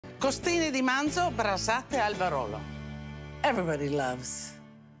Costine di manzo brasate al Barolo. Everybody loves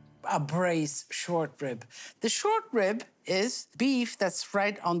a braised short rib. The short rib is beef that's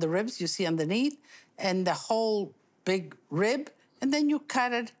right on the ribs you see underneath, and the whole big rib, and then you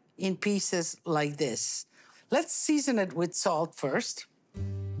cut it in pieces like this. Let's season it with salt first.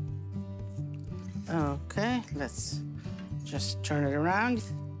 Okay, let's just turn it around.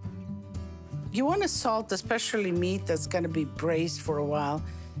 You want to salt, especially meat that's going to be braised for a while.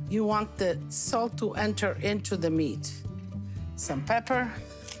 You want the salt to enter into the meat. Some pepper.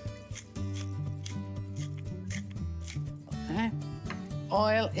 Okay.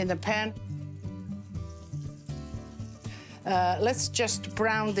 Oil in the pan. Let's just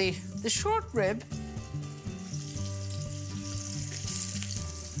brown the short rib.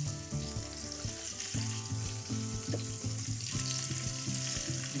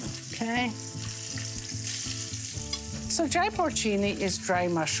 Okay. So dry porcini is dry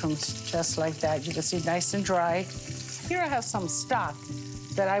mushrooms, just like that. You can see nice and dry. Here I have some stock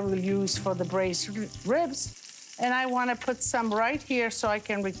that I will use for the braised ribs, and I want to put some right here so I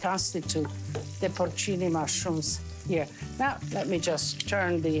can reconstitute the porcini mushrooms here. Now, let me just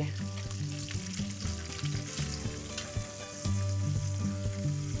turn the...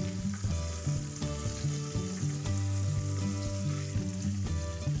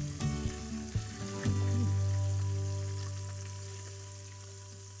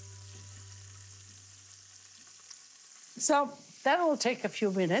 So that will take a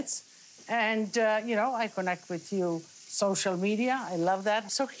few minutes. And, you know, I connect with you social media. I love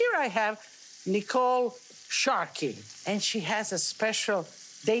that. So here I have Nicole Sharkey, and she has a special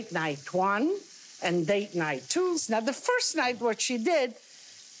date night 1 and date night 2. Now, the first night, what she did,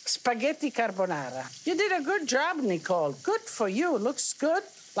 spaghetti carbonara. You did a good job, Nicole. Good for you. Looks good.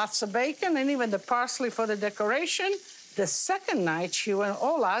 Lots of bacon and even the parsley for the decoration. The second night, she went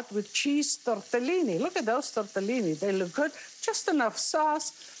all out with cheese tortellini. Look at those tortellini. They look good. Just enough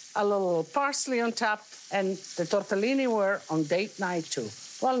sauce, a little parsley on top, and the tortellini were on date night 2.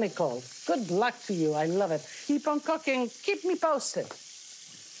 Well, Nicole, good luck to you. I love it. Keep on cooking. Keep me posted.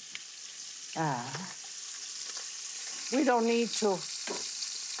 We don't need to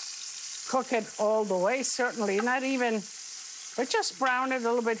cook it all the way, certainly. Not even, but just brown it a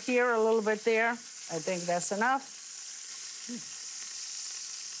little bit here, a little bit there. I think that's enough.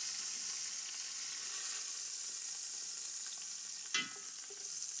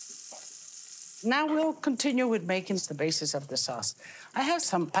 Now we'll continue with making the basis of the sauce. I have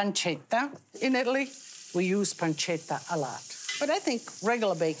some pancetta. In Italy, we use pancetta a lot. But I think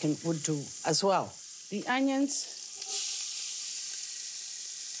regular bacon would do as well. The onions.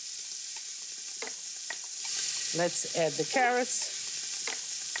 Let's add the carrots.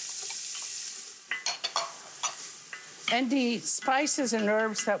 And the spices and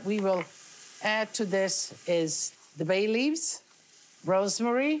herbs that we will add to this is the bay leaves,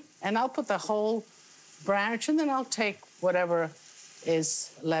 rosemary, and I'll put the whole branch, and then I'll take whatever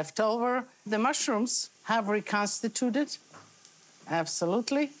is left over. The mushrooms have reconstituted,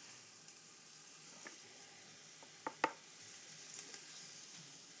 absolutely.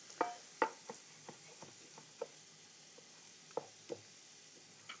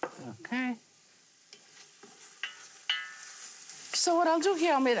 Okay. So what I'll do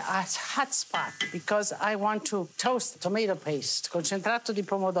here, I'll make a hot spot because I want to toast tomato paste, concentrato di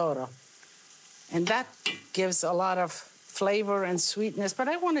pomodoro. And that gives a lot of flavor and sweetness, but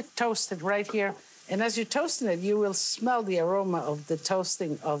I want to toast it right here. And as you're toasting it, you will smell the aroma of the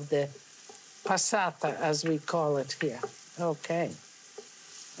toasting of the passata, as we call it here. Okay,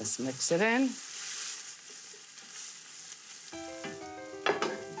 let's mix it in.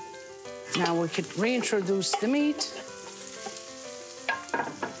 Now we could reintroduce the meat.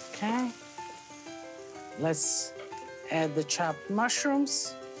 Okay, let's add the chopped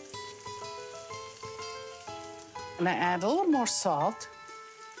mushrooms. And I add a little more salt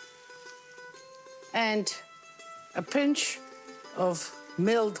and a pinch of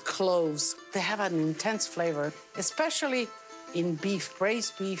milled cloves. They have an intense flavor, especially in beef,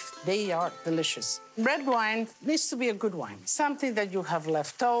 braised beef. They are delicious. Red wine needs to be a good wine, something that you have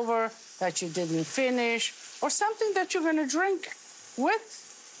left over, that you didn't finish, or something that you're gonna drink with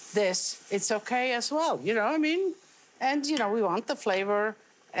this. It's okay as well, you know what I mean? And, you know, we want the flavor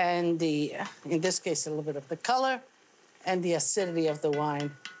and the, in this case, a little bit of the color and the acidity of the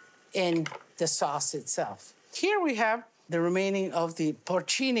wine in the sauce itself. Here we have the remaining of the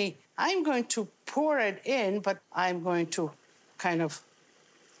porcini. I'm going to pour it in, but I'm going to kind of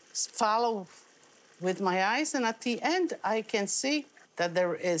follow with my eyes, and at the end, I can see that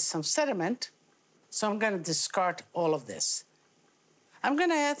there is some sediment, so I'm gonna discard all of this. I'm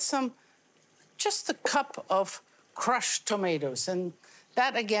gonna add just a cup of crushed tomatoes. And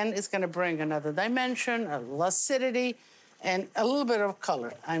that, again, is gonna bring another dimension, a little acidity, and a little bit of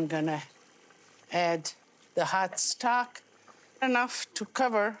color. I'm gonna add the hot stock, enough to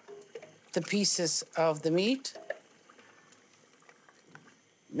cover the pieces of the meat.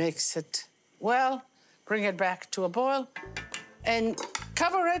 Mix it well, bring it back to a boil, and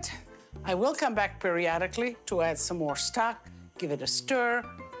cover it. I will come back periodically to add some more stock, give it a stir,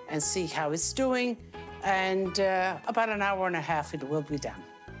 and see how it's doing. And about an hour and a half, it will be done.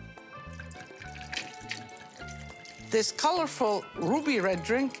 This colorful ruby red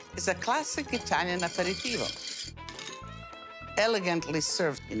drink is a classic Italian aperitivo, elegantly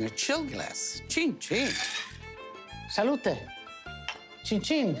served in a chill glass. Chin chin. Salute. Chin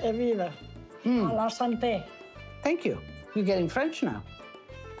chin. Evviva. Alla santé. Thank you. You're getting French now.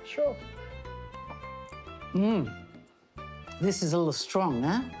 Sure. This is a little strong,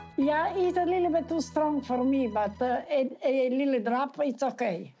 huh? Yeah, it's a little bit too strong for me, but a little drop, it's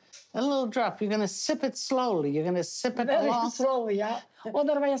okay. A little drop. You're gonna sip it slowly. You're gonna sip it Very along. slowly, yeah.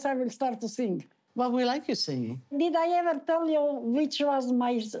 Otherwise, I will start to sing. Well, we like you singing. Did I ever tell you which was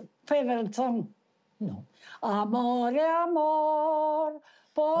my favorite song? No. Amore, amor,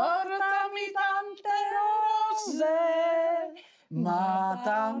 portami tante rose, ma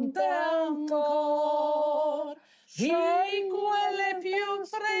tante ancor, scegli quelle più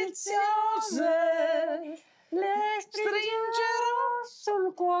preziose, le stringerò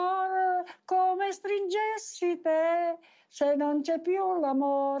sul cuore come stringessi te, se non c'è più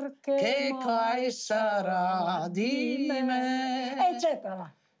l'amor che mai sarà di me,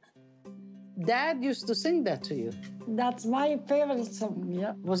 eccetera. Dad used to sing that to you. That's my favorite song,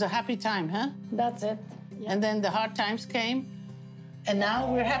 yeah. It was a happy time, huh? That's it. Yeah. And then the hard times came, and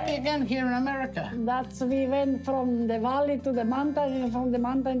now we're happy again here in America. We went from the valley to the mountain, and from the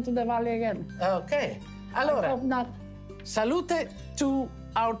mountain to the valley again. Okay. I Allora, hope not. salute to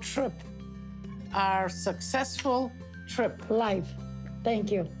our trip, our successful trip. Live.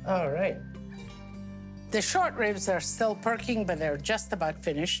 Thank you. All right. The short ribs are still perking, but they're just about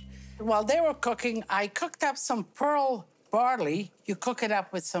finished. While they were cooking, I cooked up some pearl barley. You cook it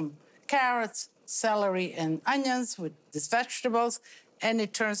up with some carrots, celery, and onions with these vegetables, and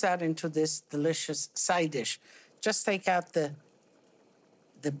it turns out into this delicious side dish. Just take out the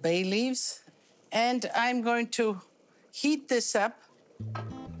bay leaves, and I'm going to heat this up.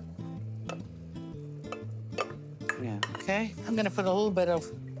 Yeah, okay. I'm gonna put a little bit of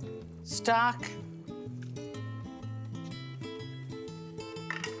stock,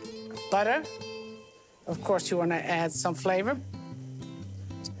 butter. Of course, you want to add some flavor.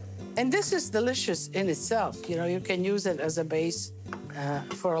 And this is delicious in itself. You know, you can use it as a base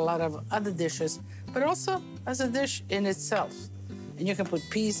for a lot of other dishes, but also as a dish in itself. And you can put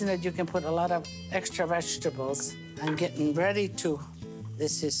peas in it. You can put a lot of extra vegetables. I'm getting ready to,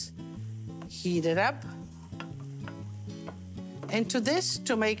 this is heated up. And to this,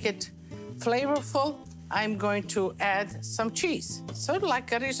 to make it flavorful, I'm going to add some cheese, sort of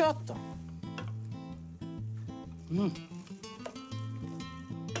like a risotto.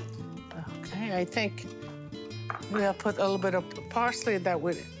 Okay, I think we'll put a little bit of parsley that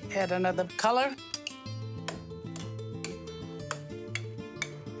would add another color.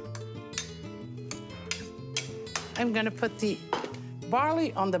 I'm gonna put the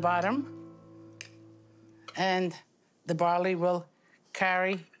barley on the bottom, and the barley will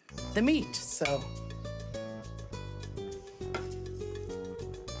carry the meat, so.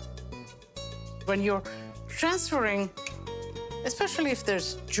 When you're transferring, especially if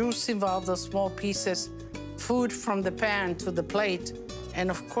there's juice involved, those small pieces, food from the pan to the plate,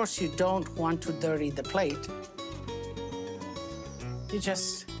 and of course you don't want to dirty the plate. You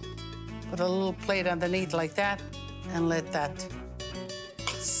just put a little plate underneath like that and let that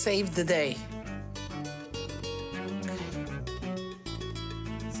save the day. Okay.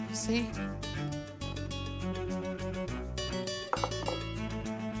 So, see?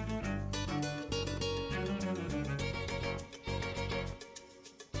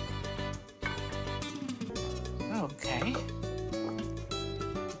 Okay.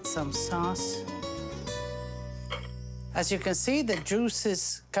 Some sauce. As you can see, the juice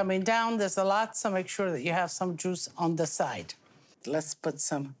is coming down. There's a lot, so make sure that you have some juice on the side. Let's put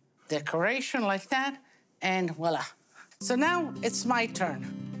some decoration like that, and voila. So now it's my turn.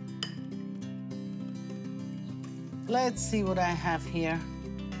 Let's see what I have here.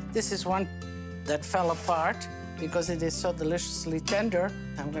 This is one that fell apart because it is so deliciously tender.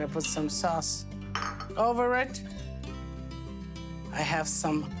 I'm gonna put some sauce over it. I have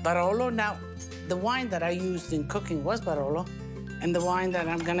some Barolo. Now, the wine that I used in cooking was Barolo, And the wine that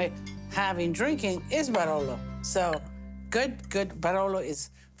I'm gonna have in drinking is Barolo. So good. Barolo is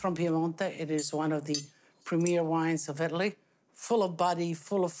from Piemonte. It is one of the premier wines of Italy. Full of body,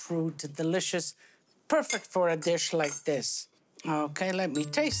 full of fruit, delicious. Perfect for a dish like this. Okay, let me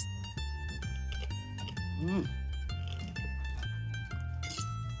taste.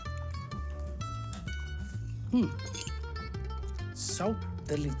 So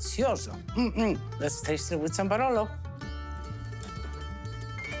delicioso. Let's taste it with some Barolo.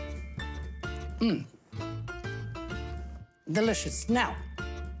 Delicious. Now,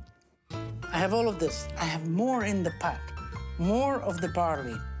 I have all of this. I have more in the pot, more of the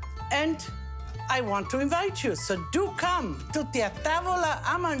barley. And I want to invite you, so do come tutti a tavola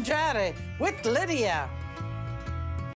a mangiare with Lidia.